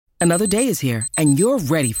Another day is here, and you're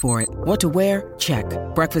ready for it. What to wear? Check.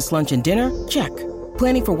 Breakfast, lunch, and dinner? Check.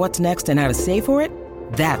 Planning for what's next and how to save for it?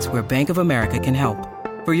 That's where Bank of America can help.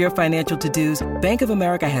 For your financial to-dos, Bank of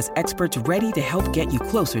America has experts ready to help get you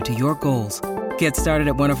closer to your goals. Get started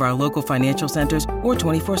at one of our local financial centers or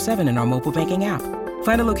 24/7 in our mobile banking app.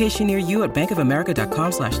 Find a location near you at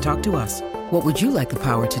bankofamerica.com/talktous. What would you like the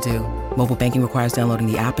power to do? Mobile banking requires downloading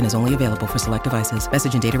the app and is only available for select devices.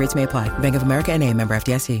 Message and data rates may apply. Bank of America N.A., member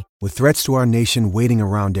FDIC. With threats to our nation waiting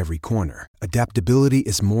around every corner, adaptability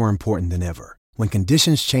is more important than ever. When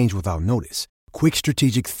conditions change without notice, quick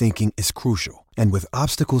strategic thinking is crucial. And with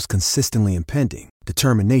obstacles consistently impending,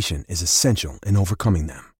 determination is essential in overcoming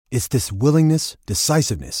them. It's this willingness,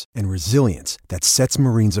 decisiveness, and resilience that sets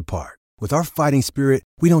Marines apart. With our fighting spirit,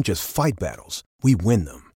 we don't just fight battles, we win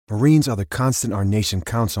them. Marines are the constant our nation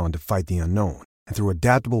counts on to fight the unknown. And through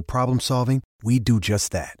adaptable problem solving, we do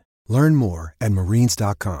just that. Learn more at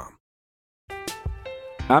marines.com.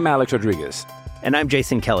 I'm Alex Rodriguez. And I'm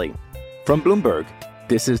Jason Kelly. From Bloomberg,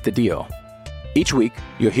 this is The Deal. Each week,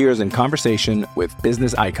 you'll hear us in conversation with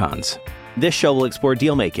business icons. This show will explore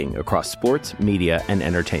deal-making across sports, media, and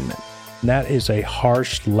entertainment. That is a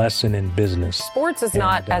harsh lesson in business. Sports is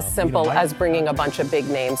not as simple as bringing a bunch of big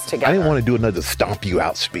names together. I didn't want to do another stomp you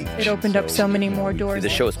out speech. It opened up so many more doors. The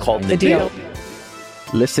show is called The Deal.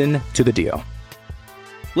 Listen to The Deal.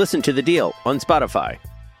 Listen to The Deal on Spotify.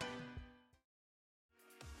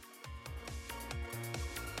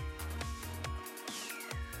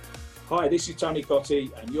 Hi, this is Tony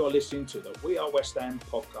Cottee, and you're listening to the We Are West Ham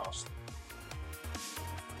podcast.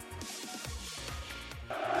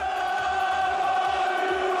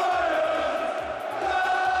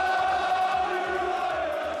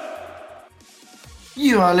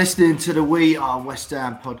 You are listening to the We Are West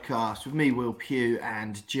Ham podcast with me, Will Pugh,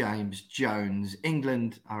 and James Jones.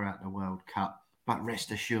 England are at the World Cup, but rest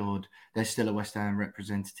assured, there's still a West Ham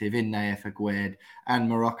representative in Nayef Aguerd and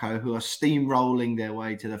Morocco who are steamrolling their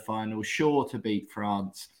way to the final, sure to beat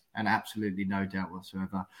France, and absolutely no doubt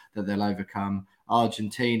whatsoever that they'll overcome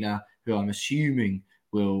Argentina, who I'm assuming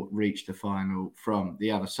will reach the final from the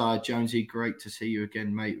other side. Jonesy, great to see you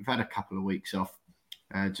again, mate. We've had a couple of weeks off.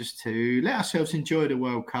 Just to let ourselves enjoy the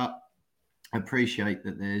World Cup. I appreciate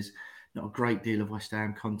that there's not a great deal of West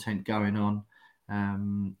Ham content going on.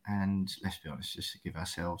 And let's be honest, just to give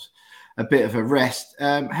ourselves a bit of a rest.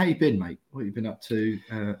 How you been, mate? What have you been up to?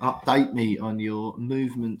 Update me on your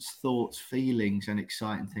movements, thoughts, feelings, and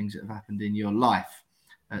exciting things that have happened in your life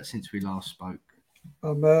since we last spoke.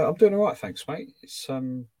 I'm doing all right, thanks, mate. It's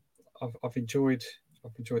I've enjoyed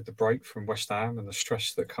the break from West Ham and the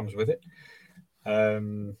stress that comes with it.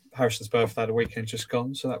 Harrison's birthday the weekend just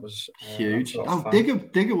gone, so that was huge.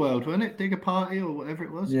 Digger World, wasn't it? Digger party or whatever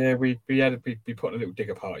it was. Yeah, we put a little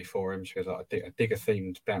digger party for him. So it was like a digger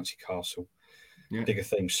themed bouncy castle, digger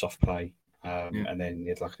themed soft play, and then he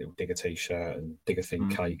had like a little digger t-shirt and digger themed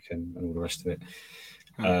cake and all the rest of it.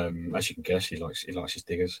 As you can guess, he likes his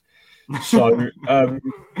diggers. So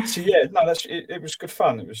yeah, no, it was good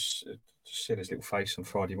fun. It was just seeing his little face on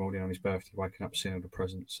Friday morning on his birthday, waking up, seeing all the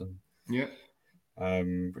presents and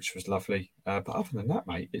which was lovely. But other than that,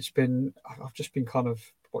 mate, I've just been kind of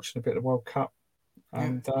watching a bit of the World Cup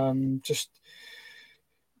and just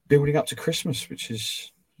building up to Christmas, which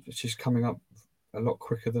is coming up a lot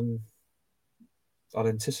quicker than I'd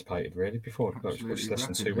anticipated, really, before. It's less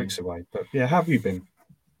than 2 weeks away. But yeah, how have you been?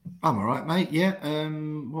 I'm all right, mate. Yeah.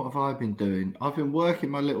 What have I been doing? I've been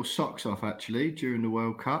working my little socks off, actually, during the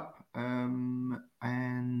World Cup.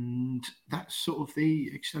 And that's sort of the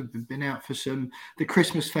extent. I've been out for the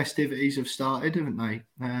Christmas festivities have started, haven't they?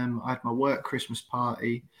 I had my work Christmas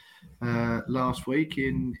party last week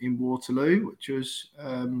in Waterloo, which was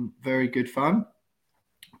very good fun.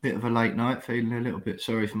 Bit of a late night, feeling a little bit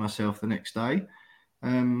sorry for myself the next day.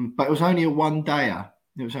 But it was only a one-dayer.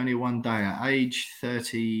 It was only a one-dayer. Age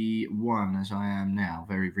 31, as I am now,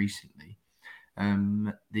 very recently.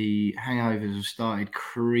 The hangovers have started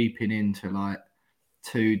creeping into like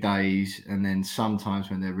 2 days, and then sometimes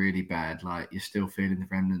when they're really bad, like you're still feeling the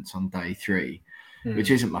remnants on day 3, which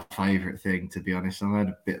isn't my favourite thing, to be honest. I've had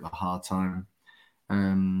a bit of a hard time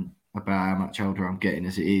about how much older I'm getting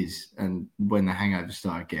as it is, and when the hangovers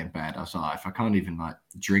started getting bad, I was like, if I can't even like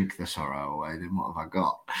drink the sorrow away, then what have I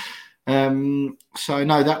got? So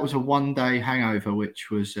no, that was a 1-day hangover, which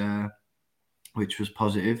was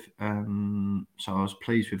positive. So I was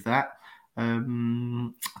pleased with that.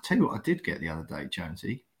 I'll tell you what I did get the other day,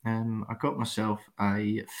 Jonesy. I got myself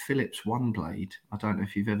a Philips One Blade. I don't know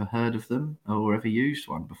if you've ever heard of them or ever used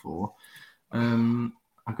one before.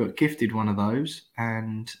 I got gifted one of those,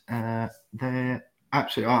 and they're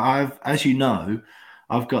absolutely. As you know,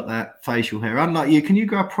 I've got that facial hair. Unlike you, can you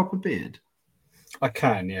grow a proper beard? I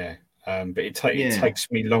can, yeah. But it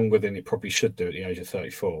takes me longer than it probably should do at the age of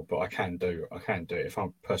 34. But I can do it if I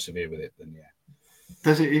persevere with it. Then yeah.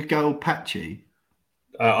 Does it go all patchy?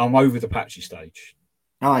 I'm over the patchy stage.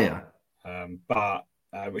 Oh yeah. But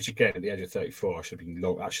which again at the age of 34, I should have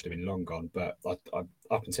been long gone. But I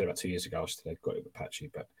up until about 2 years ago, I still got it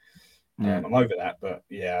patchy. But I'm over that. But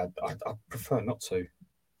yeah, I prefer not to.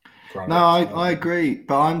 No, I agree.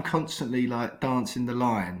 But I'm constantly like dancing the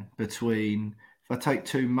line between. I take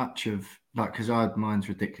too much of because mine's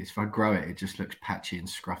ridiculous. If I grow it, it just looks patchy and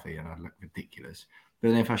scruffy, and I look ridiculous. But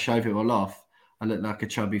then if I shave it all off, I look like a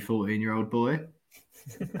chubby 14-year-old boy.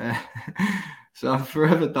 So I'm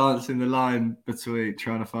forever dancing the line between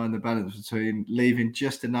trying to find the balance between leaving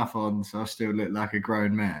just enough on so I still look like a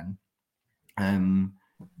grown man,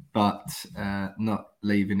 but not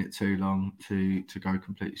leaving it too long to go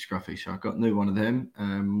completely scruffy. So I got a new one of them,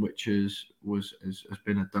 which has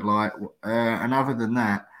been a delight. And other than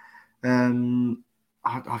that,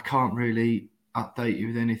 I can't really update you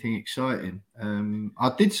with anything exciting.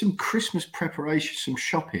 I did some Christmas preparation, some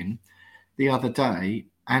shopping the other day,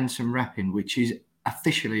 and some wrapping, which is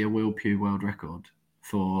officially a Will Pugh world record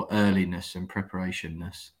for earliness and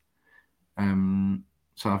preparationness.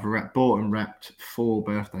 So I've bought and wrapped 4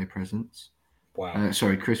 birthday presents. Wow.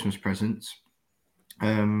 Christmas presents.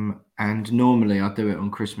 And normally I do it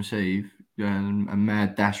on Christmas Eve, a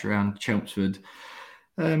mad dash around Chelmsford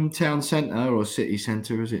town centre, or city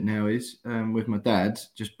centre as it now is, with my dad,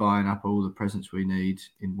 just buying up all the presents we need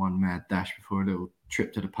in one mad dash before a little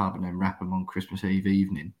trip to the pub, and then wrap them on Christmas Eve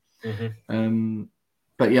evening. Mm-hmm.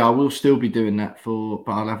 But yeah, I will still be doing that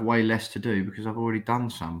but I'll have way less to do because I've already done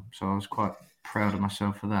some. So I was quite proud of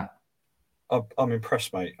myself for that. I'm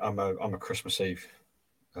impressed, mate. I'm a Christmas Eve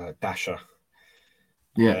dasher.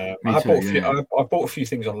 Yeah, I bought a few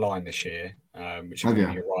things online this year, which have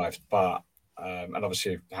already arrived, but and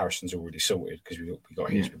obviously Harrison's already sorted because we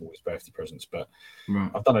got his with all his birthday presents. But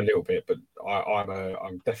I've done a little bit, but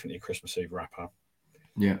I'm definitely a Christmas Eve wrapper.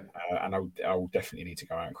 Yeah, and I will definitely need to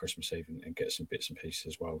go out on Christmas Eve and get some bits and pieces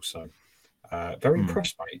as well. So very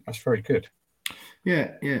impressed, mate. That's very good.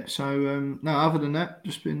 Yeah. So no, other than that,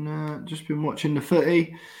 just been watching the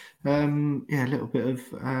footy. A little bit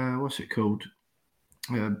of what's it called?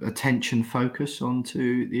 Attention focus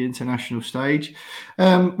onto the international stage.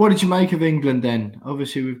 What did you make of England then?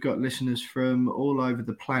 Obviously, we've got listeners from all over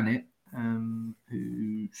the planet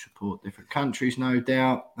who support different countries, no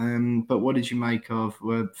doubt. But what did you make of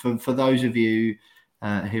for those of you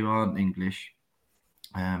who aren't English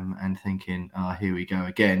and thinking, here we go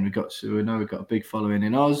again? We know we've got a big following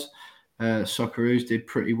in Oz. Socceroos did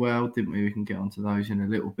pretty well, didn't we? We can get onto those in a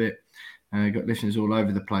little bit. Got listeners all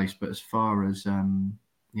over the place, but as far as the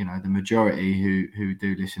majority who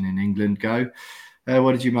do listen in England go,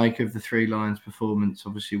 what did you make of the Three Lions performance?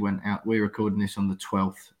 Obviously went out. We're recording this on the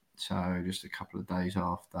 12th, so just a couple of days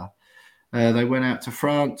after. They went out to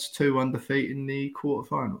France 2-1 defeat in the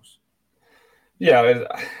quarterfinals. Yeah,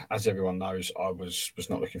 as everyone knows, I was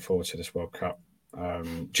not looking forward to this World Cup.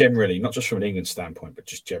 Generally, not just from an England standpoint, but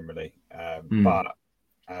just generally. But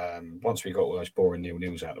once we got all those boring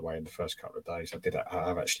 0-0s out of the way in the first couple of days,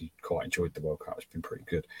 I've actually quite enjoyed the World Cup. It's been pretty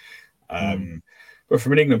good. But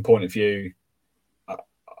from an England point of view, I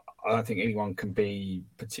don't think anyone can be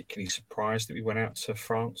particularly surprised that we went out to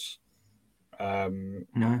France.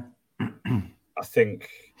 No. I think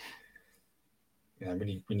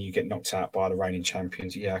when you get knocked out by the reigning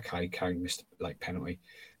champions, Kane missed a late penalty.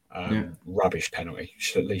 Rubbish penalty.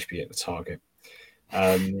 Should at least be at the target.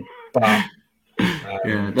 But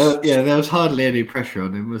there was hardly any pressure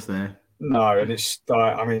on him, was there? No, and it's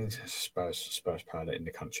Spurs power letting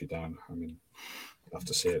the country down. I mean, you'll have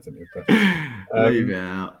to see it, don't you? But, leave it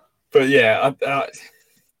out. But yeah,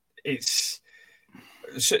 it's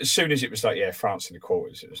as soon as it was like France in the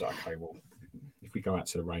quarters, it was like, okay, well, if we go out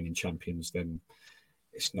to the reigning champions, then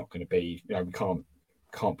it's not going to be. We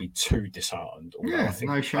can't be too disheartened.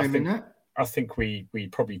 No shame in that. I think we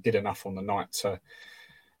probably did enough on the night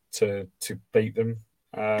to beat them.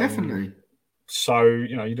 Definitely. So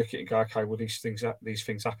you look at it and go, okay, well these things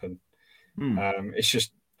happen. It's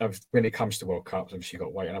just when it comes to World Cups, obviously you've got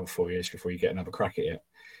to wait another 4 years before you get another crack at it.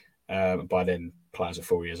 By then, players are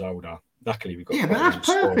 4 years older. Luckily, we've got but that's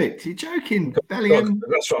perfect. You're joking, Bellingham.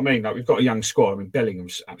 That's what I mean. We've got a young squad. I mean,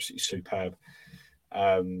 Bellingham's absolutely superb.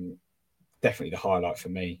 Definitely the highlight for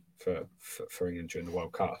me for England during the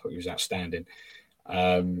World Cup. I thought he was outstanding.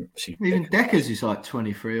 Even Deckers is like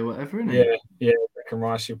 23 or whatever, isn't he? Yeah. Declan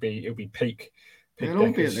Rice, he'll be peak They'll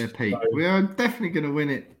all be at their peak. So, we are definitely going to win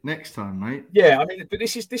it next time, mate. Yeah, I mean, but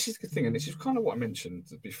this is the thing, and this is kind of what I mentioned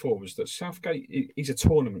before, was that Southgate, he's a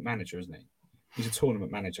tournament manager, isn't he? He's a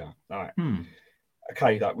tournament manager. Right.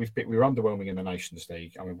 Okay, like we were underwhelming in the Nations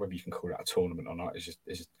League. I mean, whether you can call that a tournament or not is a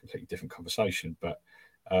completely different conversation. But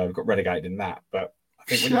we got relegated in that. But I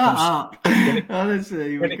think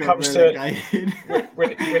when it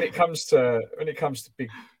comes to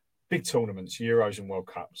big tournaments, Euros and World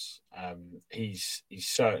Cups, he's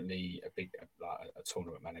certainly a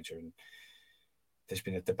tournament manager, and there's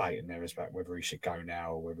been a debate in there about whether he should go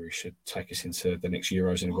now or whether he should take us into the next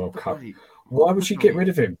Euros and World Cup. Why would you get rid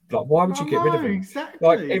of him? Like, why would you get rid of him? Exactly.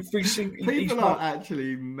 Like every single people are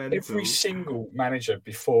actually mental. Every single manager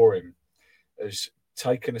before him has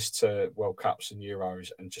taken us to World Cups and Euros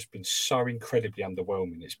and just been so incredibly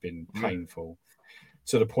underwhelming. It's been painful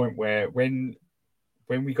to the point where when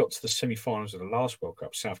we got to the semi-finals of the last World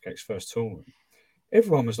Cup, Southgate's first tournament,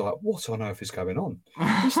 everyone was like, "What on earth is going on?"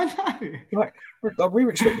 Like we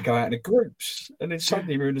were expected to go out in the groups, and then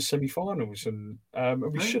suddenly we're in the semi-finals, and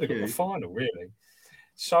we should have got the final, really.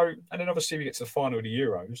 So, and then obviously we get to the final of the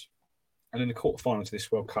Euros, and then the quarterfinal to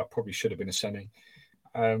this World Cup probably should have been a semi.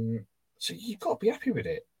 So you've got to be happy with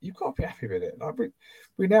it. You've got to be happy with it. Like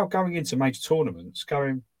we're now going into major tournaments,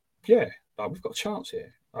 going, yeah, like we've got a chance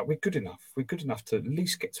here. Like we're good enough. We're good enough to at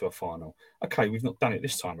least get to a final. Okay, we've not done it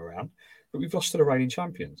this time around, but we've lost to the reigning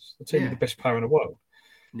champions, the team with the best player in the world.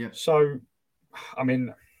 Yeah. So, I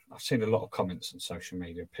mean, I've seen a lot of comments on social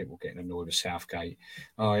media, people getting annoyed with Southgate.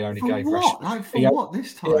 Oh, he only gave Rashford. Like, for what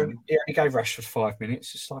this time? He only gave Rashford 5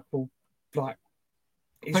 minutes. It's like, well, like,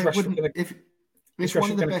 is Rashford going to? If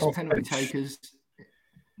one of the best penalty takers,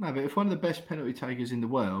 no, but if one of the best penalty takers in the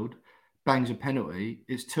world bangs a penalty,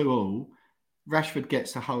 it's 2-2. Rashford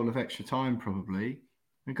gets the whole of extra time probably,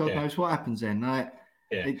 and God knows what happens then. Like,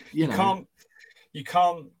 you can't.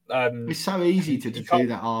 It's so easy to do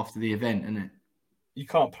that after the event, isn't it? You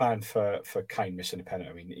can't plan for Kane missing a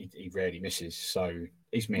penalty. I mean, he rarely misses, so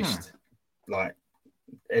he's missed. No. Like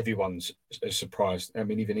everyone's surprised. I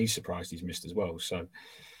mean, even he's surprised he's missed as well. So.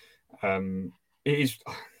 It is.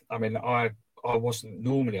 I mean, I wasn't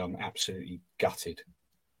normally. I'm absolutely gutted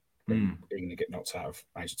being to get knocked out of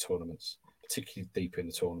major tournaments, particularly deep in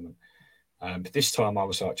the tournament. But this time, I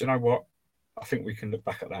was like, do you know what? I think we can look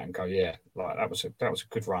back at that and go, yeah, like that was a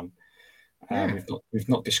good run. We've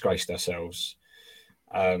not disgraced ourselves.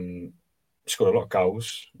 Scored a lot of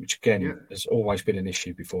goals, which again has always been an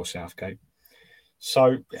issue before Southgate.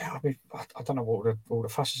 So, I mean, I don't know what all the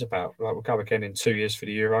fuss is about. Like, we'll go again in 2 years for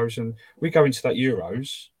the Euros, and we go into that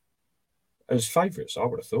Euros as favourites, I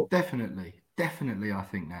would have thought. Definitely, I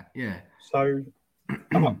think that, yeah. So,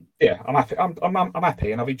 I'm happy. I'm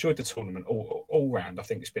happy, and I've enjoyed the tournament all round. I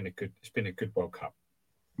think it's been a good World Cup.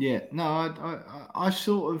 Yeah, no, I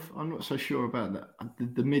sort of, I'm not so sure about that.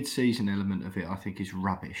 The mid-season element of it, I think, is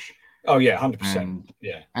rubbish. Oh yeah, 100%.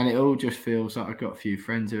 Yeah, and it all just feels like I've got a few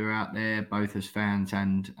friends who are out there, both as fans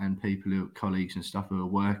and people who are colleagues and stuff who are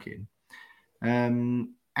working.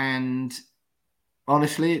 And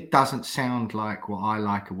honestly, it doesn't sound like what I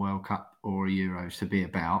like a World Cup or a Euros to be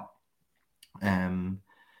about.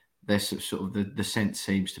 There's sort of the sense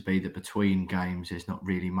seems to be that between games, there's not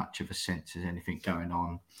really much of a sense there's anything going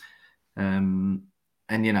on.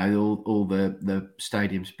 And you know, all the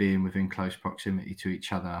stadiums being within close proximity to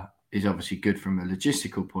each other is obviously good from a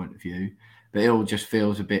logistical point of view, but it all just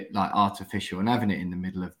feels a bit like artificial. And having it in the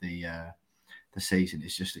middle of the season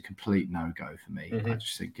is just a complete no-go for me. I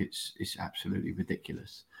just think it's absolutely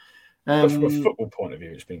ridiculous. But from a football point of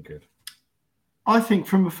view, it's been good. I think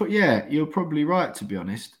you're probably right, to be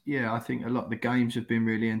honest. Yeah, I think a lot of the games have been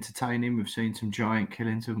really entertaining. We've seen some giant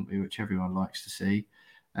killings, haven't we, which everyone likes to see.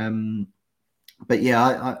 But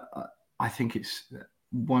yeah, I think it's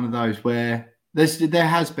one of those where there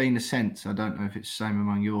has been a sense, I don't know if it's the same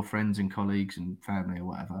among your friends and colleagues and family or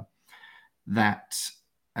whatever, that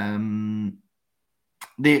the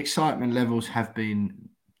excitement levels have been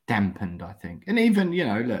dampened, I think. And even, you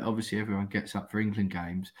know, look, obviously everyone gets up for England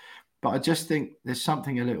games, but I just think there's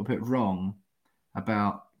something a little bit wrong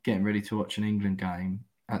about getting ready to watch an England game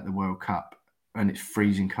at the World Cup and it's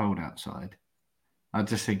freezing cold outside. I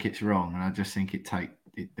just think it's wrong, and I just think it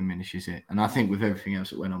diminishes it. And I think with everything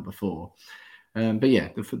else that went on before, but yeah,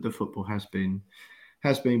 the football has been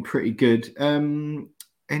pretty good.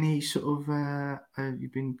 Any sort of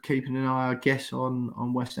you've been keeping an eye, I guess,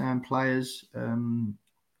 on West Ham players? Thilo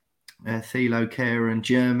Kehrer in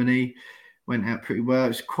Germany went out pretty well.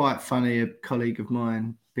 It's quite funny. A colleague of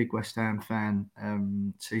mine, big West Ham fan,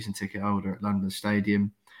 season ticket holder at London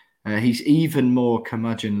Stadium. He's even more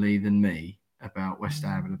curmudgeonly than me. about West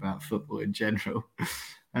Ham and about football in general.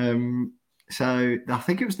 So I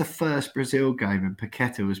think it was the first Brazil game, and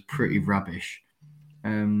Paqueta was pretty rubbish.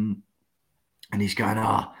 And he's going,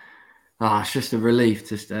 it's just a relief.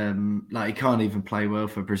 Just like he can't even play well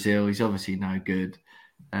for Brazil. He's obviously no good.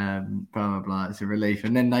 Blah blah blah. It's a relief.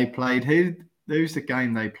 And then they played who's the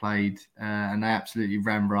game they played, and they absolutely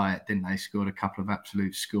ran riot, didn't they? Scored a couple of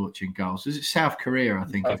absolute scorching goals. Was it South Korea? I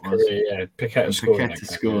think South it was. Korea, yeah. Paqueta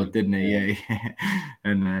scored, didn't he? Yeah.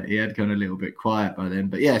 And he had gone a little bit quiet by then.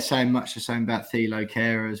 But yeah, much the same about Thilo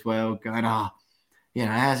Kehrer as well. Going,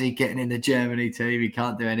 how's he getting in the Germany team? He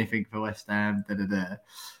can't do anything for West Ham. But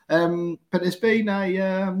there's been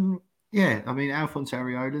Alphonse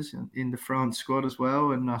Areola's in the France squad as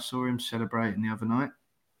well, and I saw him celebrating the other night.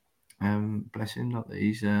 Bless him, not that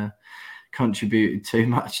he's contributed too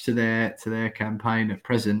much to their campaign at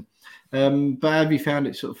present. But have you found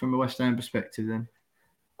it sort of from a West Ham perspective then?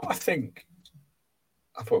 I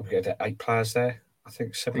thought we'd get 8 players there. I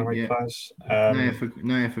think 7 or 8 players.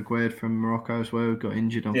 Nayef Aguerd from Morocco as well got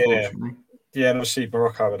injured, unfortunately. Yeah, and obviously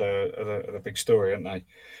Morocco had a big story, haven't they?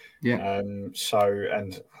 Yeah. And I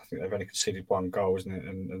think they've only conceded 1 goal, isn't it?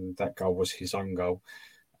 And that goal was his own goal.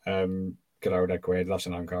 Good old Aguerd loves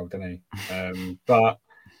an own goal, doesn't he? But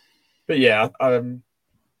yeah, I've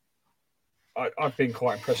been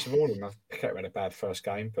quite impressed with all of them. Paqueta had a bad first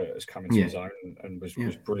game, but has come into his own and was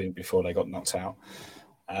brilliant before they got knocked out.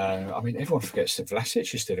 Everyone forgets that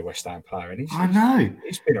Vlasic is still a West Ham player, and he's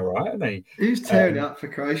been all right, hasn't he? He's tearing up for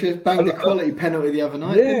Croatia. Banged a quality penalty the other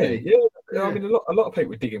night, didn't he? Yeah. I mean, a lot of people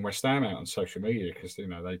were digging West Ham out on social media because they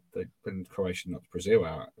when Croatia knocked Brazil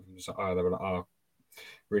out, it was like, they were like,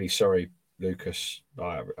 really sorry, Lucas.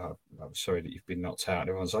 I'm sorry that you've been knocked out. And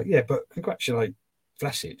everyone's like, yeah, but congratulate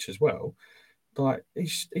Vlasic as well. Like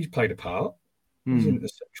he's played a part. He's in the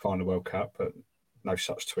semi-final World Cup, but no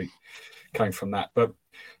such tweet came from that. But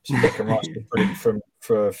Declan Rice was brilliant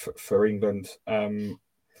for England. I don't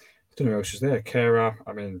know who else was there. Kehrer.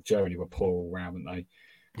 I mean, Germany were poor all round, weren't they?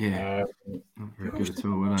 Yeah, not very good at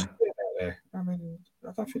all, were they? I mean,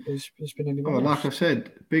 I don't think there's been anyone. Well, like I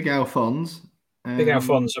said, Big Alphonse. Big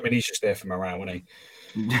Alphonse. I mean, he's just there for morale, wasn't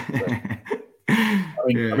he? I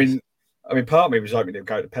mean, part of me was hoping they'd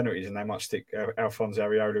go to penalties and they might stick Alphonse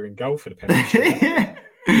Areola in goal for the penalties.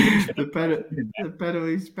 the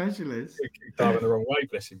penalty specialist. Diving the wrong way,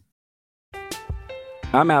 bless him.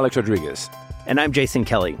 I'm Alex Rodriguez. And I'm Jason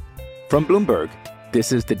Kelly. From Bloomberg,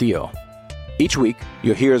 this is The Deal. Each week,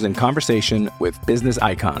 you'll hear us in conversation with business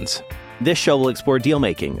icons. This show will explore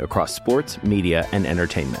deal-making across sports, media, and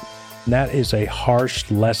entertainment. That is a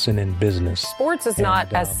harsh lesson in business. Sports is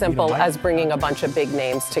not as simple as bringing a bunch of big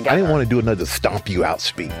names together. I didn't want to do another stomp you out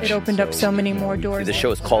speech. It opened up so many more doors. The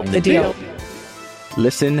show is called The Deal.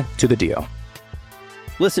 Listen to The Deal.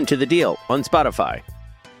 Listen to The Deal on Spotify.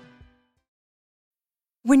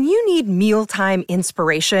 When you need mealtime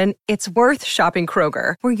inspiration, it's worth shopping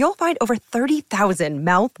Kroger, where you'll find over 30,000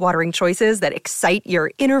 mouth-watering choices that excite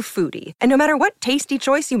your inner foodie. And no matter what tasty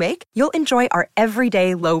choice you make, you'll enjoy our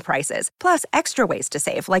everyday low prices, plus extra ways to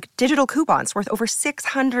save, like digital coupons worth over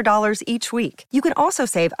 $600 each week. You can also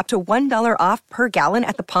save up to $1 off per gallon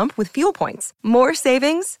at the pump with fuel points. More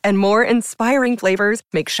savings and more inspiring flavors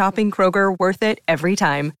make shopping Kroger worth it every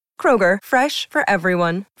time. Kroger, fresh for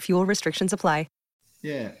everyone. Fuel restrictions apply.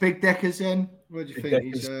 Yeah, Big Deckers then. What do you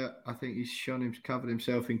think? I think he's covered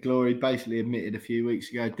himself in glory. Basically admitted a few weeks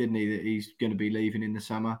ago, didn't he, that he's going to be leaving in the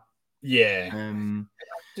summer. Yeah.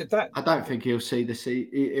 I don't think he'll see the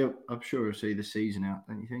season. I'm sure he'll see the season out.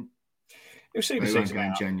 Don't you think? He'll see the season out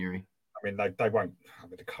in January. I mean, they won't. I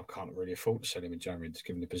mean, the club can't really afford to sell him in January, just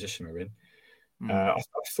given the position we're in. I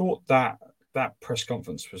thought that press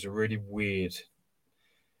conference was a really weird.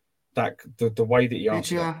 The way that he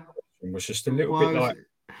answered. Was just a little bit like.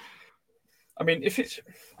 I mean, I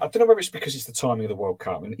don't know whether it's because it's the timing of the World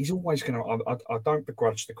Cup, and he's always going to. I don't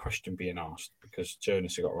begrudge the question being asked because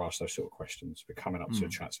journalists have got to ask those sort of questions. We're coming up to a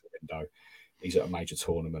transfer window. He's at a major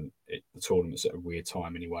tournament. The tournament's at a weird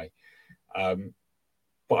time anyway.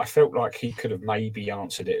 But I felt like he could have maybe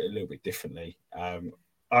answered it a little bit differently.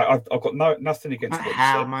 I've got nothing against what he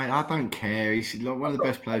said. Mate, I don't care. He's one of the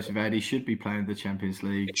best players we've had. He should be playing the Champions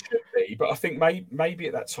League. It should be, but I think maybe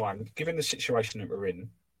at that time, given the situation that we're in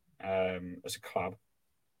as a club,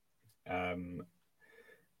 and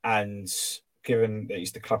given that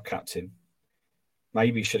he's the club captain,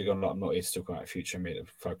 maybe he should have gone, I'm not here to talk about the future, I'm here to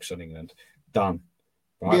focus on England. Done.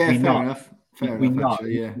 Right? Yeah, fair enough.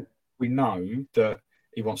 We know that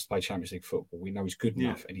he wants to play Champions League football. We know he's good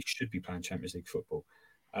enough and he should be playing Champions League football.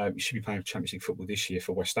 He should be playing Champions League football this year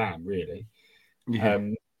for West Ham, really.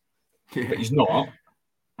 But he's not.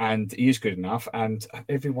 And he is good enough, and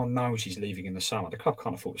everyone knows he's leaving in the summer. The club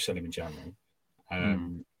can't afford to sell him in January.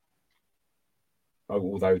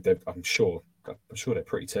 Although I'm sure they're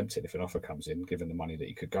pretty tempted if an offer comes in, given the money that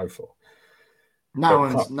he could go for. No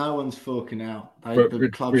one's forking out. The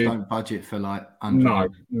clubs don't budget for like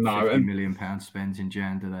 £150 million spends in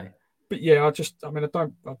Jan, do they? But yeah, I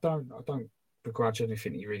don't begrudge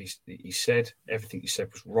anything he said. Everything he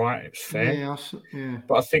said was right. It was fair. Yeah.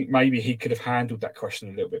 But I think maybe he could have handled that question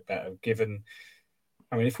a little bit better. Given,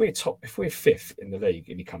 if we're fifth in the league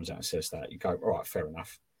and he comes out and says that, you go, all right, fair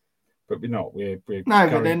enough. But we're not. You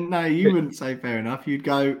wouldn't say fair enough. You'd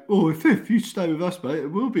go, if you stay with us, mate, it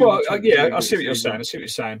will be. Well, yeah, I see what you're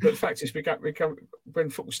saying. But the fact is, we go when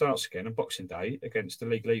football starts again on Boxing Day against the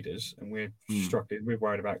league leaders, and we're struggling. We're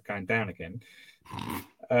worried about going down again.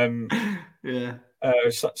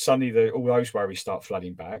 Suddenly, all those worries start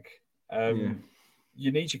flooding back.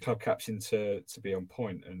 You need your club captain to be on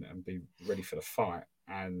point and be ready for the fight.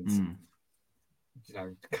 And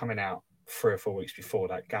coming out 3 or 4 weeks before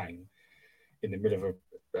that game, in the middle of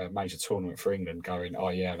a major tournament for England, going, I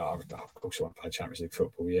also want to play Champions League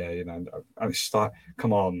football. And it's like,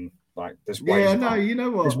 come on, like there's ways. You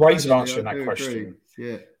know what? There's ways of answering that question.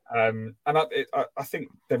 Agree. Yeah. And I think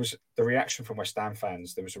there was the reaction from West Ham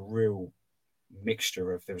fans. There was a real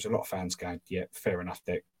mixture of. There was a lot of fans going, "Yeah, fair enough,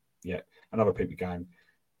 Dick." Yeah, and other people going,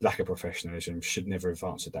 "Lack of professionalism. Should never have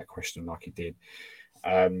answered that question like he did."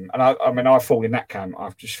 And I fall in that camp.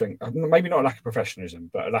 I just think maybe not a lack of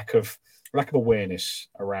professionalism, but a lack of awareness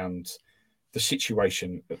around the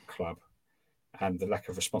situation at the club and the lack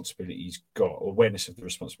of responsibility he's got, awareness of the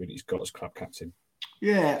responsibility he's got as club captain.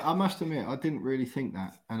 Yeah, I must admit, I didn't really think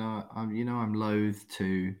that, and I'm loath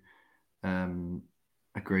to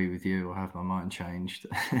agree with you or have my mind changed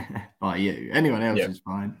by you. Anyone else is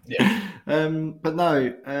fine. Yeah. But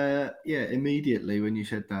no, immediately when you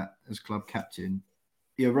said that as club captain,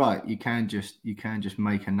 you're right. You can just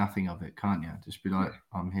make a nothing of it, can't you? Just be like,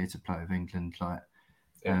 I'm here to play with England,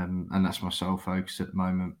 and that's my sole focus at the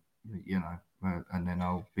moment. And then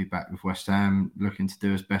I'll be back with West Ham, looking to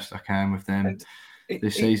do as best I can with them.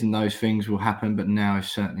 This season, those things will happen, but now is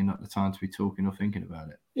certainly not the time to be talking or thinking about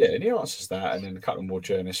it. Yeah, and he answers that, and then a couple more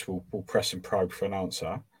journalists will press and probe for an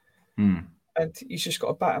answer. And he's just got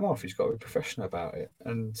to bat him off. He's got to be professional about it.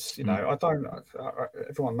 And,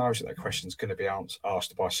 everyone knows that question's going to be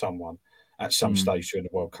asked by someone at some stage during the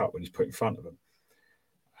World Cup when he's put in front of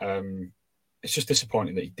them. It's just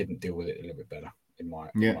disappointing that he didn't deal with it a little bit better in my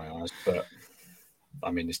eyes. But,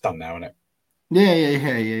 it's done now, isn't it?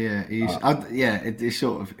 Yeah. It's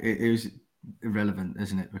sort of, it was irrelevant,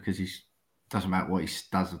 isn't it? Because doesn't matter what he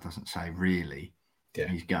does or doesn't say, really. Yeah.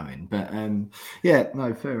 He's going. But,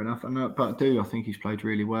 fair enough. I think he's played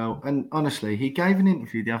really well. And honestly, he gave an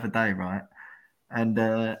interview the other day, right? And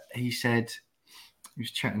he said, he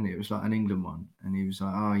was chatting, it was like an England one. And he was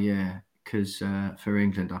like, oh, yeah, because for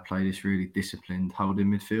England, I play this really disciplined holding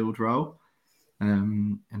midfield role.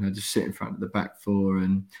 And I just sit in front of the back four.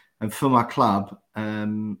 And for my club,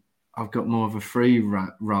 I've got more of a free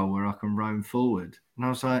role where I can roam forward. And I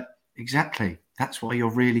was like, exactly. That's why you're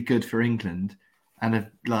really good for England. And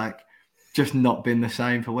have just not been the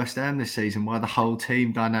same for West Ham this season, why the whole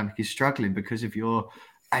team dynamic is struggling because of your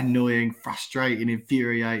annoying, frustrating,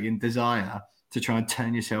 infuriating desire to try and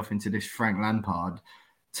turn yourself into this Frank Lampard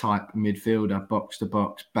type midfielder, box to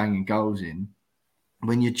box, banging goals in,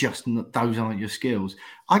 when you're just not, those aren't your skills.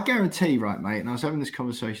 I guarantee, right, mate, and I was having this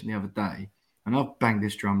conversation the other day, and I've banged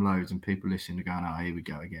this drum loads and people listening are going, oh, here we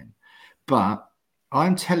go again. But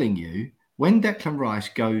I'm telling you, when Declan Rice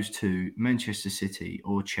goes to Manchester City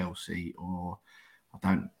or Chelsea, or I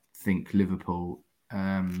don't think Liverpool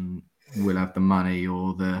will have the money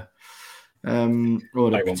or the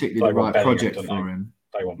particularly the right project for him.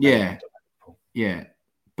 Yeah.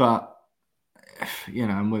 But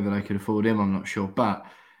and whether they could afford him, I'm not sure. But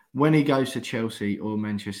when he goes to Chelsea or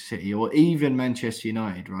Manchester City or even Manchester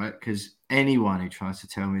United, right? Because anyone who tries to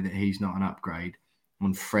tell me that he's not an upgrade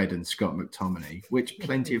on Fred and Scott McTominay, which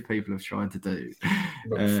plenty of people have tried to do,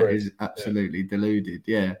 is absolutely deluded.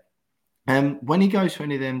 Yeah. When he goes to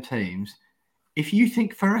any of them teams, if you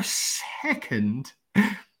think for a second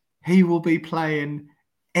he will be playing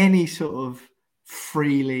any sort of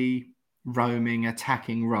freely roaming,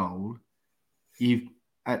 attacking role, you've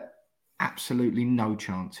absolutely no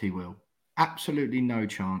chance he will. Absolutely no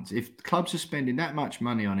chance. If clubs are spending that much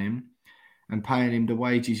money on him and paying him the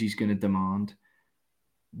wages he's going to demand,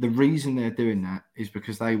 the reason they're doing that is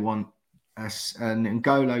because they want an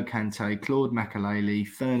N'Golo Kante, Claude Makelele,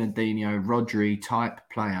 Fernandinho, Rodri type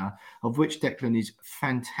player, of which Declan is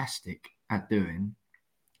fantastic at doing,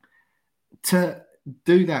 to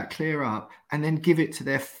do that, clear up, and then give it to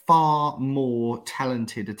their far more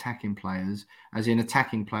talented attacking players, as in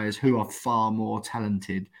attacking players who are far more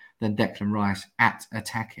talented than Declan Rice at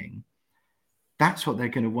attacking. That's what they're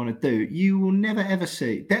going to want to do. You will never, ever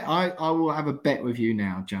see. I will have a bet with you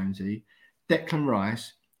now, Jonesy. Declan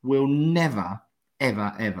Rice will never,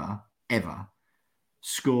 ever, ever, ever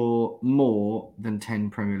score more than 10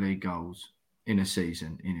 Premier League goals in a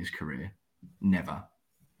season in his career. Never.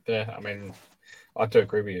 Yeah, I mean, I do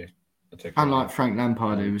agree with you. Unlike Frank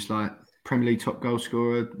Lampard, who was like Premier League top goal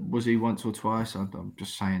scorer, was he once or twice? I'm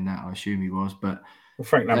just saying that. I assume he was. But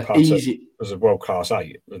Frank Lampard was a world-class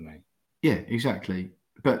 8, wasn't he? Yeah, exactly.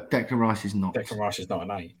 But Declan Rice is not. Declan Rice is not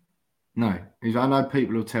an 8. No. I know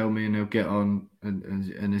people will tell me and they'll get on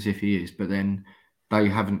and as if he is, but then they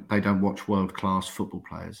don't watch world-class football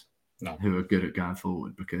players who are good at going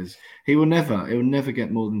forward, because he'll never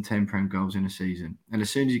get more than 10 Prem goals in a season. And as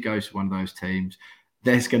soon as he goes to one of those teams,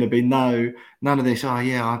 there's going to be none of this,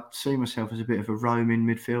 I see myself as a bit of a roaming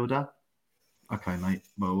midfielder. Okay, mate.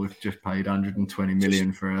 Well, we've just paid 120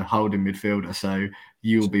 million for a holding midfielder, so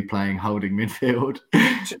you'll be playing holding midfield.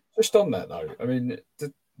 Just on that, though, I mean,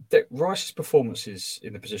 Rice's performances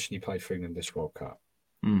in the position he played for England this World Cup,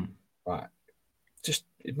 right? Just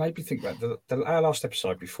it made me think about our last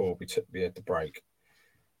episode before we had the break,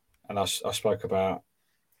 and I spoke about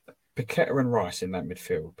Paqueta and Rice in that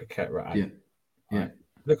midfield. Paqueta at 8. Yeah. Right?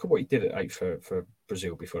 Look at what he did at 8 for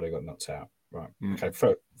Brazil before they got knocked out. Right. Yeah. Okay.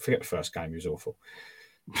 Forget the first game; he was awful.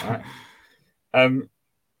 Right.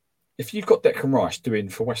 If you've got Declan Rice doing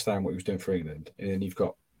for West Ham what he was doing for England, and then you've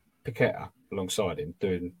got Paqueta alongside him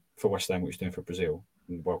doing for West Ham what he's doing for Brazil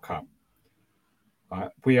in the World Cup, right?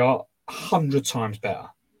 We are 100 times better,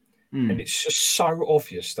 and it's just so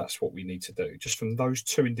obvious that's what we need to do. Just from those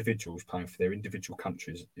two individuals playing for their individual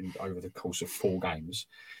countries over the course of 4 games,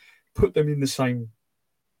 put them in the same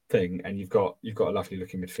thing, and you've got a lovely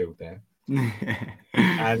looking midfield there.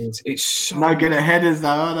 And it's so no good at headers though,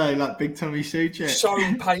 are they? Like Big Tommy Souček. So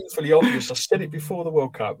painfully obvious. I said it before the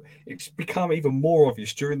World Cup. It's become even more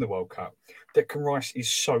obvious during the World Cup. Declan Rice is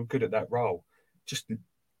so good at that role. Just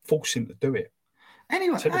force him to do it.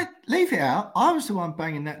 Anyway, leave it out. I was the one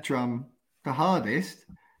banging that drum the hardest.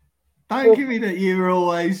 Don't give me that you were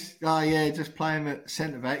always, just playing at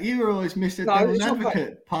centre-back. You were always Mr. Devil's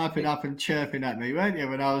Advocate, piping up and chirping at me, weren't you,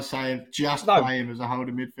 when I was saying play him as a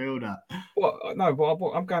holding midfielder?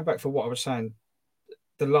 I'm going back for what I was saying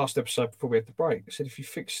the last episode before we had the break. I said if you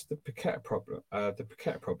fix the Paqueta problem,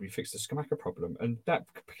 you fix the Scamacca problem. And that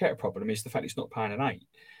Paqueta problem is the fact he's not playing an 8.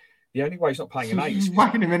 The only way he's not playing an 8 is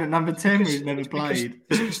whacking him in at number 10 where he's never played.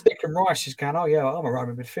 Because Declan Rice is going, I'm a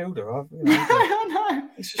roaming midfielder. I know.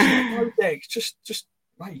 It's just no decks. Just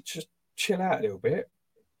mate, just chill out a little bit.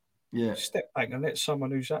 Yeah. Step back and let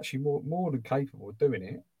someone who's actually more than capable of doing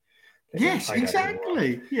it. Yes,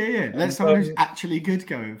 exactly. Yeah. Let someone who's actually good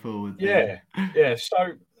going forward. Yeah. So,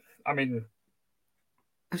 I mean,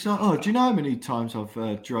 it's like, do you know how many times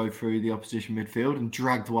I've drove through the opposition midfield and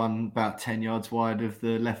dragged one about 10 yards wide of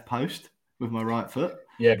the left post with my right foot?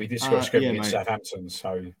 Yeah, but he did score a screamer in Southampton,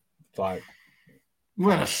 so like...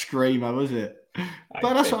 What a screamer, was it?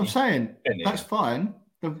 But that's what I'm saying. That's fine.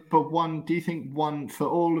 But do you think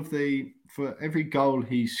for every goal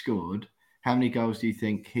he's scored, how many goals do you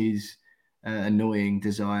think his annoying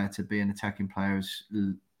desire to be an attacking player has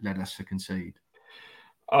led us to concede?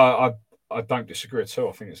 I don't disagree at all.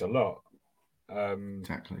 I think it's a lot.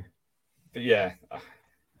 Exactly. But yeah.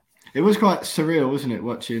 It was quite surreal, wasn't it,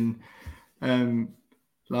 watching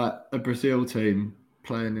like a Brazil team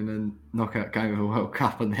playing in a knockout game of a World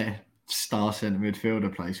Cup and their star centre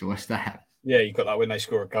midfielder plays for West Ham. Yeah, you've got like when they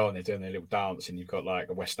score a goal and they're doing their little dance and you've got like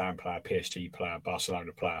a West Ham player, PSG player,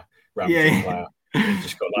 Barcelona player, Real Madrid player. You've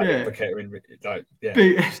just got like Paqueta in,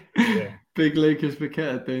 Big Lucas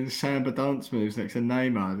Paqueta doing samba dance moves next to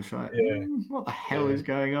Neymar. It's like, what the hell is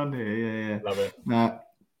going on here? Yeah. Love it. No.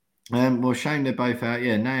 Well, shame they're both out.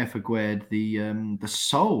 Yeah, Nayef Aguerd, the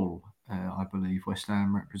sole, I believe, West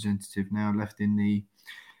Ham representative now left in the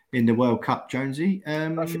World Cup, Jonesy.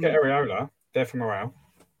 Don't forget Areola. They're from Real.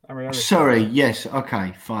 Sorry, yes.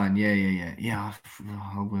 Okay, fine. Yeah,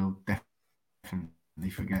 I will definitely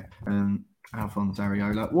forget. Alphonse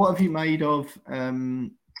Areola. What have you made of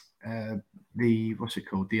the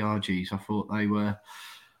RGs? I thought they were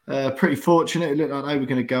pretty fortunate. It looked like they were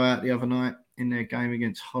going to go out the other night in their game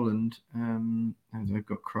against Holland. And they've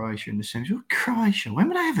got Croatia in the semis. Croatia, when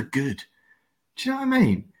were they ever good? Do you know what I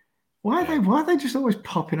mean? Why are they just always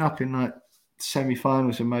popping up in like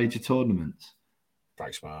semi-finals of major tournaments?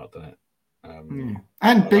 Very smart, doesn't it?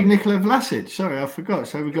 And big Nikola Vlasic. Sorry, I forgot.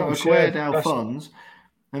 So we've got Aguerd, Alphonse.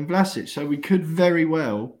 and Vlasic. So we could very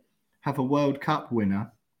well have a World Cup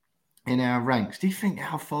winner in our ranks. Do you think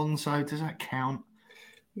Alfonso, does that count?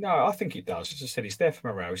 No, I think it does. As I said, he's there for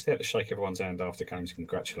morale. He's there to shake everyone's hand after games to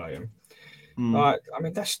congratulate him. I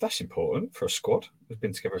mean, that's important for a squad who's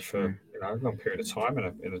been together for a long period of time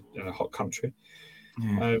in a hot country.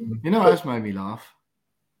 Yeah. That's made me laugh.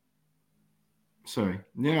 Sorry.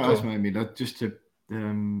 That's made me laugh. Just to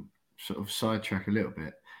sort of sidetrack a little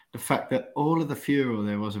bit. The fact that all of the furor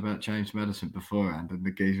there was about James Maddison beforehand and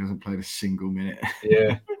the geezer hasn't played a single minute.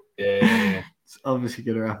 Yeah. It's obviously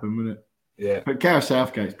going to happen, wouldn't it? Yeah. But Gareth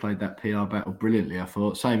Southgate's played that PR battle brilliantly, I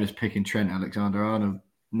thought. Same as picking Trent Alexander-Arnold.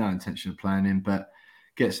 No intention of playing him, but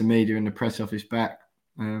gets the media and the press office back.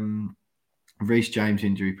 Reece James'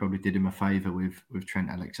 injury probably did him a favour with Trent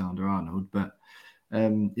Alexander-Arnold. But,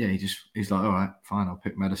 he's like, all right, fine, I'll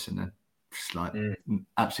pick Maddison then. It's like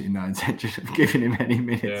absolutely no intention of giving him any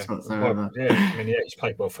minutes whatsoever. He's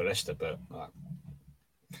played well for Leicester, but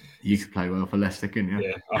you could play well for Leicester, couldn't you?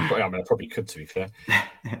 Yeah, I probably could, to be fair.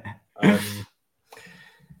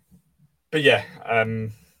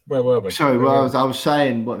 Where were we? Sorry, I was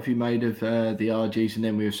saying, what have you made of the RGs, and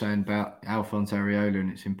then we were saying about Alphonse Areola, and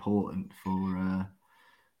it's important for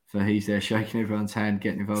he's there shaking everyone's hand,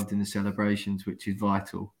 getting involved in the celebrations, which is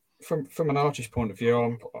vital. From an Archie's point of view,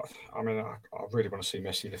 I really want to see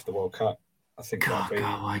Messi lift the World Cup. I think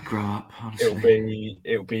I grow up. Honestly.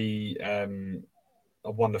 It'll be a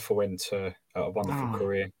wonderful end to a wonderful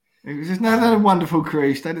career. It was just a wonderful career.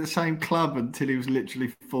 He stayed at the same club until he was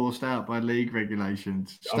literally forced out by league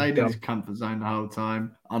regulations. Stayed in his comfort zone the whole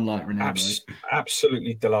time, unlike Ronaldo.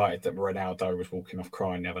 Absolutely delighted that Ronaldo was walking off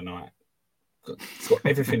crying the other night. Got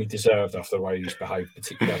everything he deserved after the way he's behaved,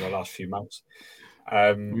 particularly over the last few months.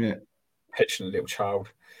 Petulant little child.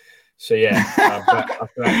 So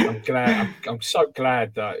I'm so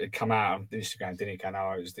glad that it come out on Instagram, didn't it?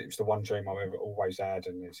 It was the one dream I've ever always had,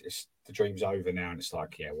 and it's the dream's over now. And it's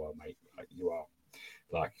like, yeah, well, mate, like, you are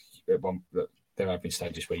like there have been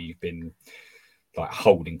stages where you've been like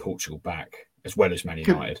holding Portugal back as well as Man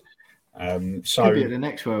United. Could be at the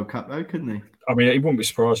next World Cup though, couldn't he? I mean, it wouldn't be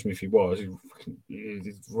surprising me if he was.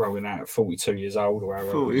 He's rolling out at 42 years old or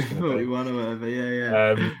however. 41 or whatever,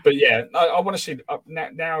 yeah. But yeah, I want to see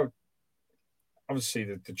now. Obviously,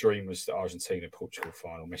 the dream was the Argentina-Portugal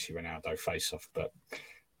final, Messi-Ronaldo face-off. But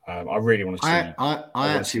I really want to see. I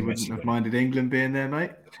actually wouldn't have minded England being there,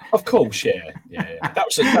 mate. Of course, yeah.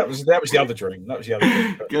 That was the other dream. That was the other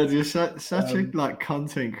dream. God, you're such a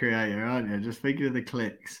content creator, aren't you? Just thinking of the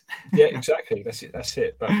clicks. Yeah, exactly. That's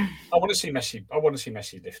it. But I want to see Messi. I want to see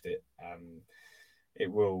Messi lift it. I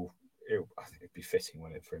think it'd be fitting,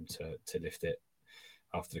 wouldn't it, for him to lift it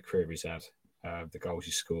after the career he's had, the goals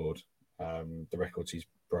he's scored. The records he's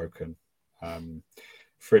broken,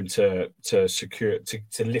 for him to secure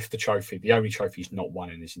to lift the trophy, the only trophy he's not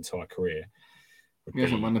won in his entire career. He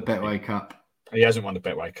hasn't won the Betway Cup. He hasn't won the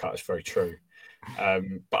Betway Cup. It's very true.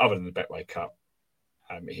 But other than the Betway Cup,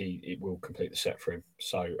 it will complete the set for him.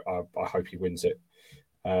 So I hope he wins it.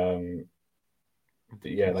 But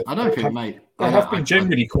yeah, I don't think, mate. They have been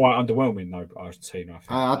generally quite underwhelming, though, Argentina.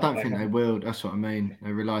 I don't think they will. That's what I mean.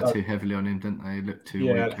 They rely too heavily on him, don't they? Look too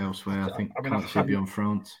weak elsewhere. I think can't see beyond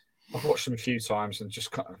France. I've watched them a few times and just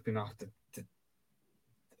kind of been I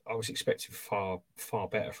was expecting far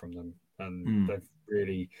better from them, and they've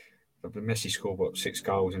really. Messi scored 6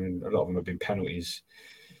 goals, and a lot of them have been penalties.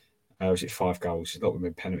 Was it 5 goals? A lot of them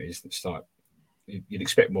have been penalties. It's like you'd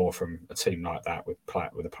expect more from a team like that with a player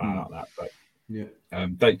like that, but. Yeah,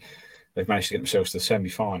 they've managed to get themselves to the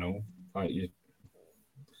semi-final.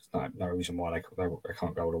 No reason why they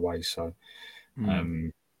can't go all the way. So,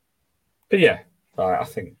 but yeah, I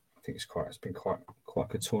think it's been quite a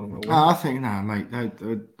good tournament. I think mate.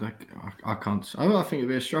 I can't. I think it'll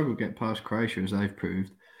be a struggle getting past Croatia, as they've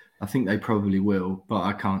proved. I think they probably will, but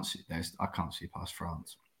I can't see past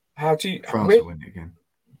France. France will win it again?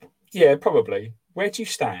 Yeah, probably. Where do you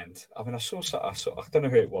stand? I mean, I saw. I don't know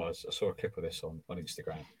who it was. I saw a clip of this on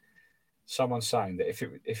Instagram. Someone saying that if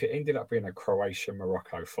it ended up being a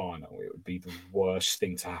Croatia-Morocco final, it would be the worst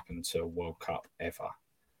thing to happen to a World Cup ever.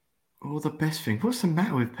 Oh, the best thing. What's the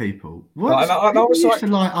matter with people? What? I was like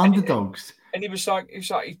underdogs. And he was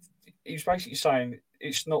basically saying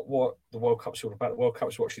it's not what the World Cup's all about. The World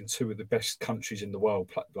Cup's watching 2 of the best countries in the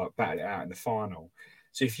world battle it out in the final.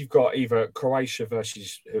 So if you've got either Croatia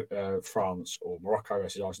versus France or Morocco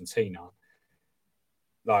versus Argentina,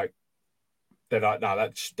 like they're like, no,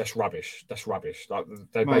 that's rubbish. That's rubbish. Like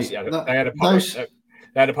they basically had a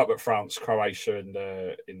pub at France, Croatia in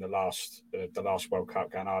the last World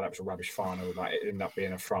Cup, going, oh, that was a rubbish final. Like it ended up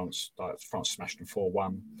being France smashed them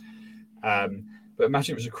 4-1. But But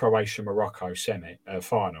imagine it was a Croatia-Morocco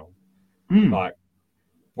final. Like,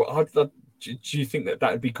 well, do you think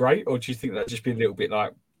that would be great, or do you think that'd just be a little bit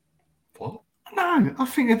like, what? No, I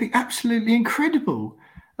think it'd be absolutely incredible.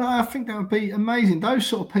 I think that would be amazing. Those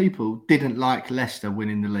sort of people didn't like Leicester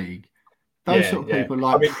winning the league. Those sort of people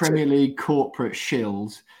like Premier League corporate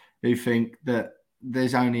shills who think that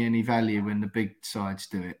there's only any value when the big sides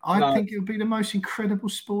do it. I think it would be the most incredible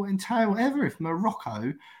sporting tale ever if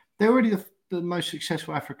Morocco, they're already the most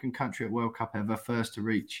successful African country at World Cup ever, first to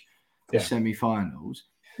reach the semi-finals.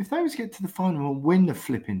 If they was to get to the final and win the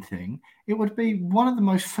flipping thing, it would be one of the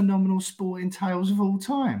most phenomenal sporting tales of all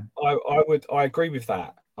time. I agree with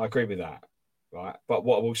that. Right. But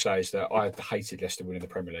what I will say is that I hated Leicester winning the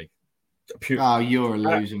Premier League. You're a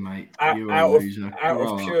loser, mate. You're a loser. Out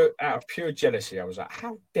of pure jealousy, I was like,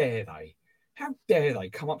 how dare they? How dare they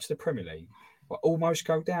come up to the Premier League, like, almost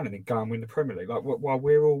go down and then go and win the Premier League? Like, while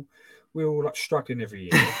we're all like struggling every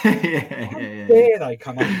year. How dare they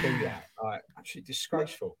come up and do that? Like, absolutely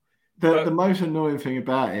disgraceful. The most annoying thing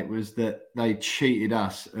about it was that they cheated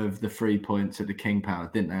us of the 3 points at the King Power,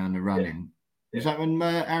 didn't they, on the running? Was that when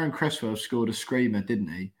Aaron Cresswell scored a screamer, didn't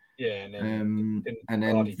he? Yeah, and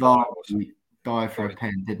then Vardy died for a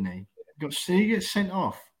pen, didn't he? He gets sent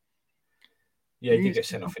off. Yeah, he did get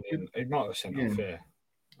sent off in the end. He might have sent off, yeah.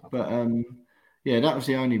 But that was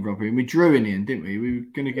the only robbery. And we drew in the end, didn't we? We were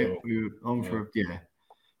going to get on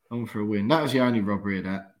for a win. That was the only robbery of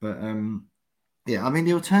that. But I mean,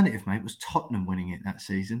 the alternative, mate, was Tottenham winning it that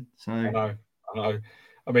season. So I know.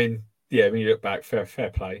 I mean, when you look back,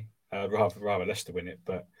 fair play. Rather Leicester win it,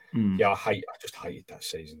 but I just hated that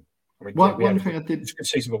season. I mean, one thing I did. It was a good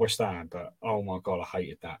season for West Ham, but oh my god, I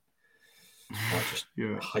hated that. I just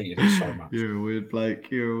hated it so much. You're a weird bloke.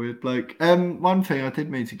 One thing I did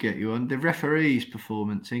mean to get you on the referee's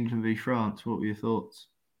performance, England v France. What were your thoughts?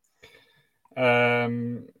 I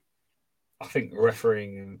think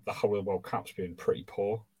refereeing the whole of the World Cup's been pretty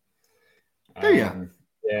poor. Do you?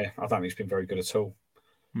 Yeah, I don't think it's been very good at all.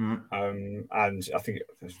 Right. And I think it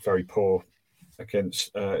was very poor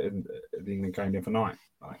against in the England game the other night.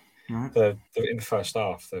 Like, right. In the first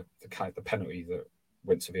half, the penalty that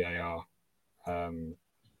went to VAR,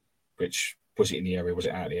 which was it in the area? Was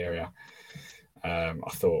it out of the area? I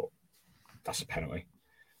thought that's a penalty.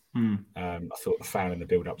 I thought the foul in the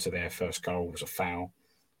build up to their first goal was a foul.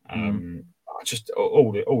 I just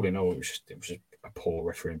all in all, it was a poor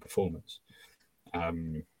refereeing performance.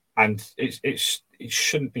 And it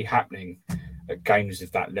shouldn't be happening at games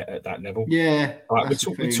at that level. Yeah,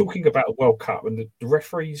 we're talking about a World Cup, and the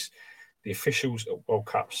referees, the officials at World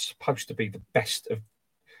Cups, supposed to be the best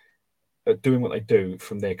at doing what they do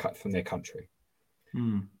from their country,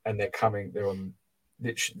 and they're on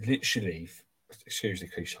literally, excuse the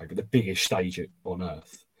cliche, but the biggest stage on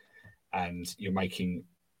earth, and you're making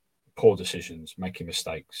poor decisions, making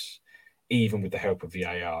mistakes, even with the help of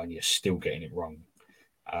VAR, and you're still getting it wrong.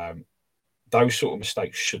 Those sort of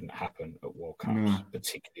mistakes shouldn't happen at World Cups,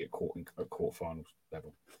 particularly at quarterfinals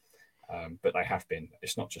level. But they have been.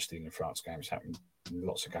 It's not just the England-France game; it's happened in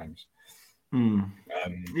lots of games. I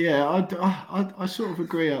sort of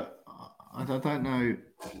agree. I don't know.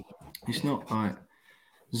 It's not like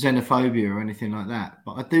xenophobia or anything like that,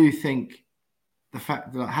 but I do think the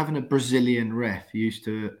fact that having a Brazilian ref who's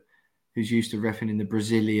used to reffing in the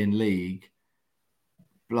Brazilian league,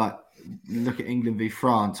 like, look at England v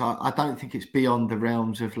France. I don't think it's beyond the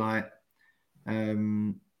realms of like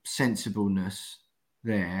sensibleness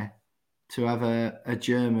there to have a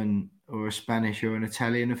German or a Spanish or an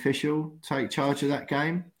Italian official take charge of that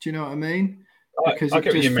game. Do you know what I mean? Because it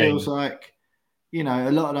just feels like, a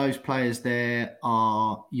lot of those players there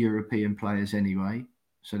are European players anyway,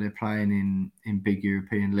 so they're playing in big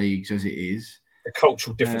European leagues as it is. The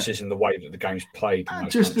cultural differences in the way that the game's played.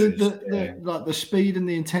 Just the speed and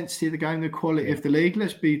the intensity of the game, the quality of the league.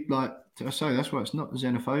 Let's be like I say, that's why it's not a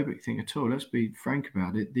xenophobic thing at all. Let's be frank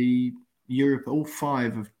about it. All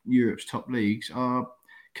 5 of Europe's top leagues are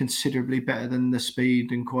considerably better than the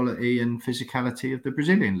speed and quality and physicality of the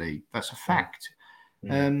Brazilian league. That's a fact.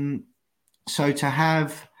 So to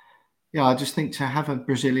have, I just think to have a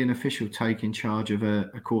Brazilian official take in charge of a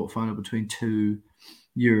quarterfinal between 2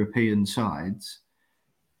 European sides,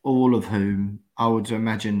 all of whom I would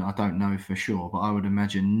imagine, I don't know for sure, but I would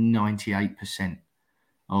imagine 98%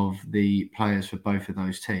 of the players for both of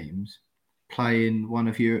those teams play in one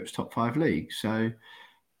of Europe's top 5 leagues. So,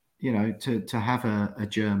 to have a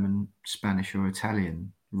German, Spanish or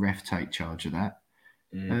Italian ref take charge of that,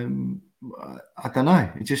 I don't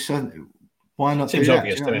know. It just why not seems do that?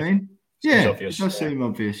 Obvious, do you know what I mean? It does seem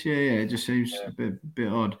obvious. Yeah, it just seems a bit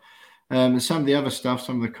odd. And some of the other stuff,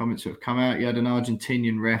 some of the comments that have come out, you had an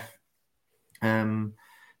Argentinian ref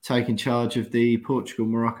taking charge of the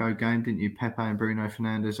Portugal-Morocco game, didn't you? Pepe and Bruno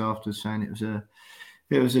Fernandes afterwards saying it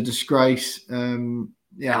was a disgrace. I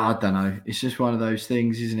don't know. It's just one of those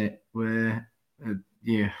things, isn't it? Where,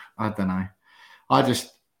 I don't know.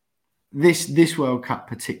 This World Cup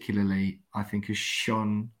particularly, I think, has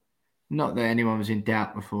shone. Not that anyone was in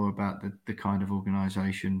doubt before about the kind of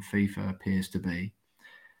organisation FIFA appears to be,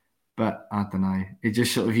 but I don't know. It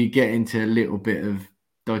just sort of, you get into a little bit of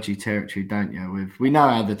dodgy territory, don't you? We know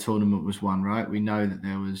how the tournament was won, right? We know that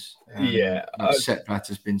there was Sepp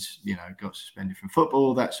Blatter's been, got suspended from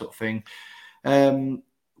football, that sort of thing.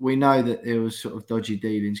 We know that there was sort of dodgy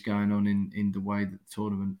dealings going on in the way that the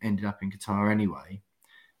tournament ended up in Qatar anyway.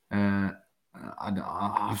 I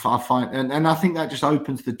find, and I think that just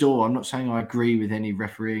opens the door. I'm not saying I agree with any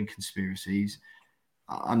refereeing conspiracies.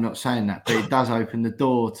 I'm not saying that, but it does open the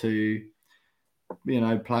door to,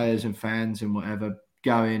 players and fans and whatever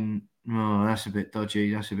going, oh, that's a bit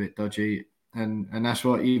dodgy. And that's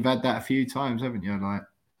what you've had that a few times, haven't you? Like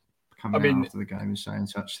coming out after the game and saying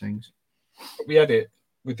such things. We had it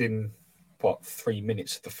within 3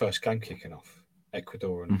 minutes of the first game kicking off,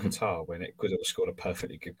 Ecuador and Qatar, when Ecuador scored a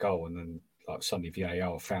perfectly good goal, and then suddenly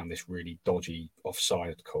VAR found this really dodgy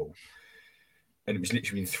offside call, and it was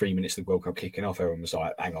literally in 3 minutes of the World Cup kicking off. Everyone was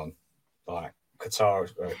like, "Hang on, Qatar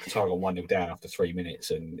got 1-0 down after 3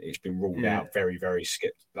 minutes, and it's been ruled out very, very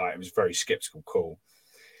it was a very skeptical call."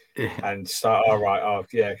 And start,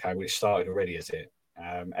 okay, well, it started already, is it?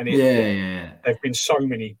 There've been so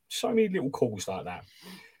many little calls like that.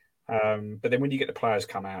 But then when you get the players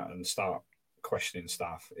come out and start questioning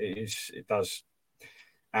stuff, it does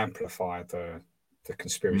amplify the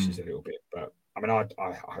conspiracies a little bit. But I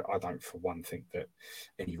don't for one think that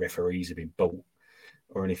any referees have been bought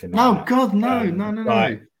or anything like that. God,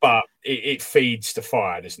 no. But it feeds the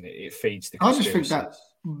fire, doesn't it? It feeds the conspiracies. I just think that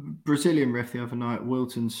Brazilian ref the other night,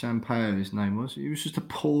 Wilton Sampaio, his name was, he was just a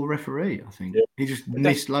poor referee, I think. Yeah. He just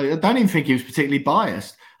missed loads. I don't even think he was particularly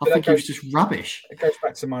biased. I think he was just rubbish. It goes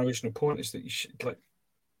back to my original point, is that you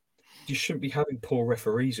shouldn't be having poor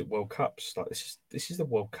referees at World Cups. This is the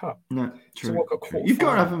World Cup. No, true. You've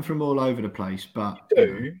got to have them from all over the place, but you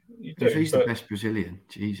do. If he's the best Brazilian,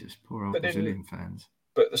 Jesus, poor old Brazilian fans.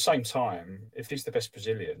 But at the same time, if he's the best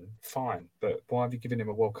Brazilian, fine. But why have you given him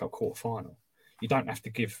a World Cup quarter-final? You don't have to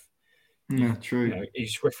give. Yeah, true.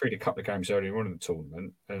 He's refereed a couple of games earlier on in the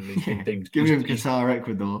tournament, and he's been deemed. Give him Qatar,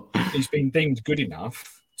 Ecuador. He's been deemed good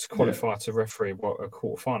enough to qualify to referee a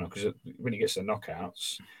quarter-final, because when he gets to the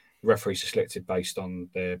knockouts, referees are selected based on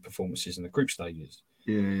their performances in the group stages.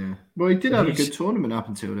 Yeah. Well, he did have a good tournament up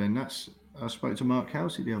until then. I spoke to Mark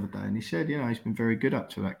Halsey the other day, and he said, he's been very good up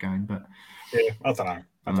to that game. But I don't know.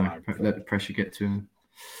 Let the pressure get to him.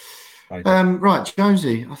 Right,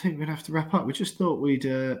 Jonesy, I think we'd have to wrap up. We just thought we'd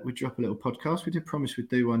drop a little podcast. We did promise we'd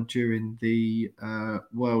do one during the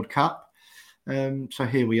World Cup. So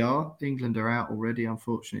here we are. England are out already,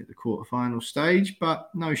 unfortunately, at the quarterfinal stage, but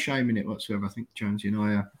no shame in it whatsoever. I think Jonesy and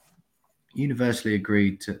I are universally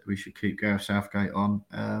agreed that we should keep Gareth Southgate on.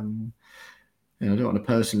 I don't want to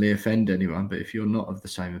personally offend anyone, but if you're not of the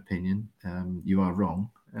same opinion, you are wrong.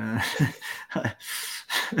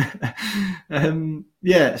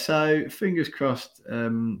 So fingers crossed,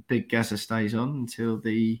 Big Gazza stays on until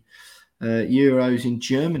the Euros in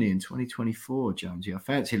Germany in 2024, Jonesy. I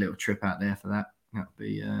fancy a little trip out there for that. That'd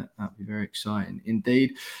be very exciting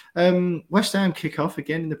indeed. West Ham kick off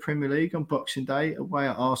again in the Premier League on Boxing Day away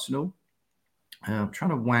at Arsenal. I'm trying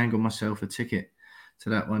to wangle myself a ticket to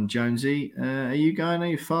that one, Jonesy. Are you going? Are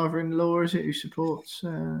your father-in-law, is it, who supports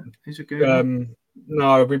Izaguirre?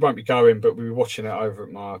 No, we won't be going, but we'll be watching it over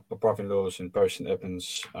at my brother-in-law's in Bury St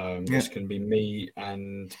Edmunds. It's going to be me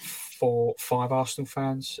and 5 Arsenal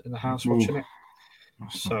fans in the house watching it.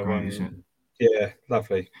 So, great, is it? Yeah,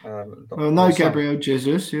 lovely. Well, no Gabriel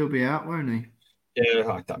Jesus, he'll be out, won't he?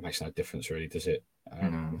 Yeah, that makes no difference, really, does it?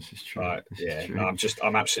 No, this is true. Is true.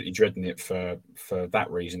 I'm absolutely dreading it for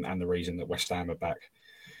that reason and the reason that West Ham are back.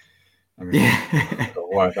 Got to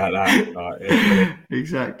worry about that.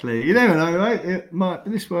 Exactly. You never know, right?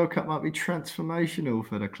 This World Cup might be transformational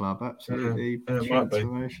for the club. Absolutely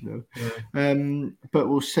transformational. But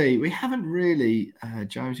we'll see. We haven't really,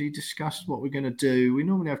 Jonesy, discussed what we're going to do. We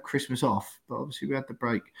normally have Christmas off, but obviously we had the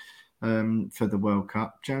break for the World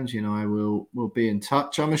Cup. Jonesy and I will be in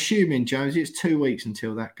touch. I'm assuming, Jonesy, it's 2 weeks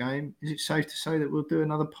until that game. Is it safe to say that we'll do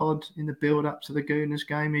another pod in the build-up to the Gooners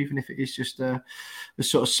game, even if it is just a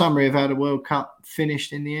sort of summary of how the World Cup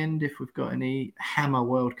finished in the end, if we've got any hammer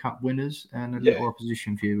World Cup winners and a little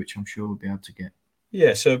opposition view, which I'm sure we'll be able to get?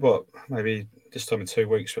 Yeah, so what? Maybe this time in 2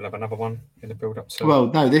 weeks we'll have another one in the build-up to... Well,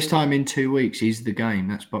 no, this time in 2 weeks is the game.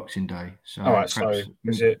 That's Boxing Day. So all right, perhaps, so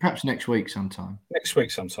is it... perhaps next week sometime. Next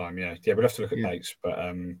week sometime, yeah. Yeah, we'll have to look at dates. But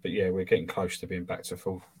yeah, we're getting close to being back to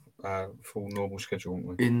full normal schedule,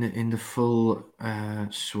 aren't we? In the full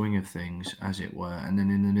swing of things, as it were. And then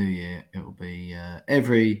in the new year, it will be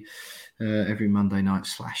every Monday night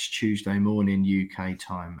 / Tuesday morning UK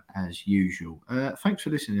time as usual. Thanks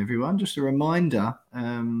for listening, everyone. Just a reminder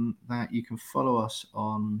that you can follow us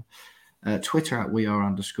on Twitter at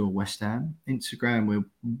 @WeAre_West Ham, Instagram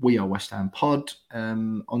we are West Ham Pod.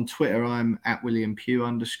 On Twitter I'm at William Pugh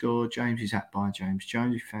 _. James is at by James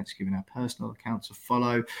Jones. If you fancy giving our personal accounts a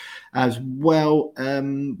follow as well.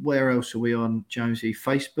 Where else are we on, Jonesy?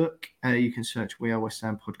 Facebook. You can search We Are West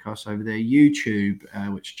Ham Podcast over there. YouTube,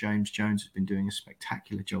 which James Jones has been doing a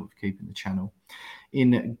spectacular job of keeping the channel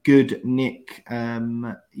in good nick.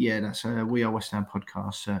 That's We Are West Ham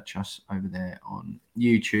Podcast. Search us over there on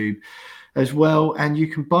YouTube as well. And you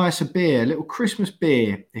can buy us a beer, a little Christmas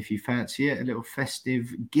beer if you fancy it, a little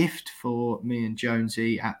festive gift for me and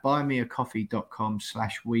Jonesy at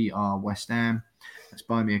buymeacoffee.com/wearewestham. That's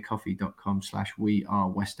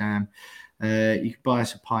buymeacoffee.com/wearewestham. You can buy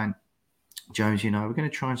us a pint. Jones, we're going to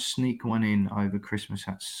try and sneak one in over Christmas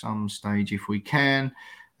at some stage if we can.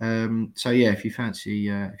 If you fancy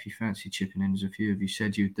chipping in, as a few of you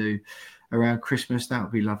said you do around Christmas, that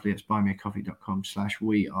would be lovely. It's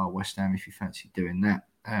buymeacoffee.com/wearewestham if you fancy doing that.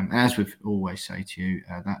 As we always say to you,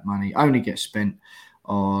 that money only gets spent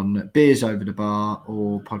on beers over the bar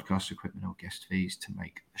or podcast equipment or guest fees to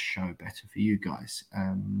make the show better for you guys.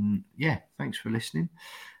 Thanks for listening.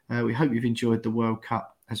 We hope you've enjoyed the World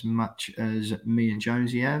Cup as much as me and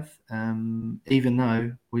Jonesy have, even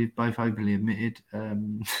though we've both openly admitted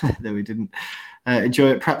that we didn't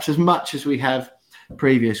enjoy it perhaps as much as we have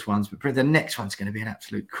previous ones. But the next one's going to be an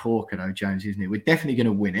absolute corker, though, Jonesy, isn't it? We're definitely going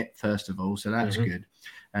to win it, first of all, so that's good.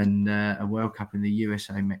 And a World Cup in the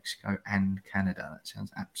USA, Mexico and Canada. That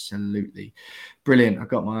sounds absolutely brilliant. I've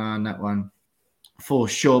got my eye on that one for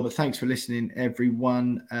sure. But thanks for listening,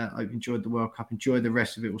 everyone. I hope you enjoyed the World Cup. Enjoy the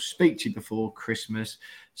rest of it. We'll speak to you before Christmas,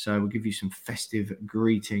 so we'll give you some festive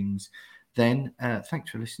greetings then.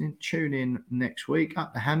 Thanks for listening. Tune in next week.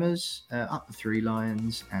 Up the Hammers, up the Three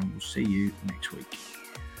Lions, and we'll see you next week.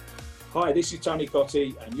 Hi, this is Tony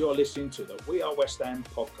Cottee, and you're listening to the We Are West Ham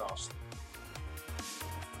podcast.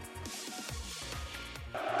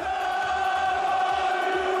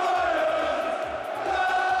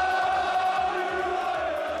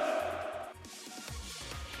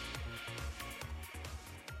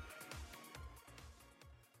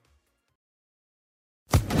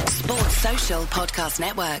 Social Podcast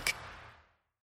Network.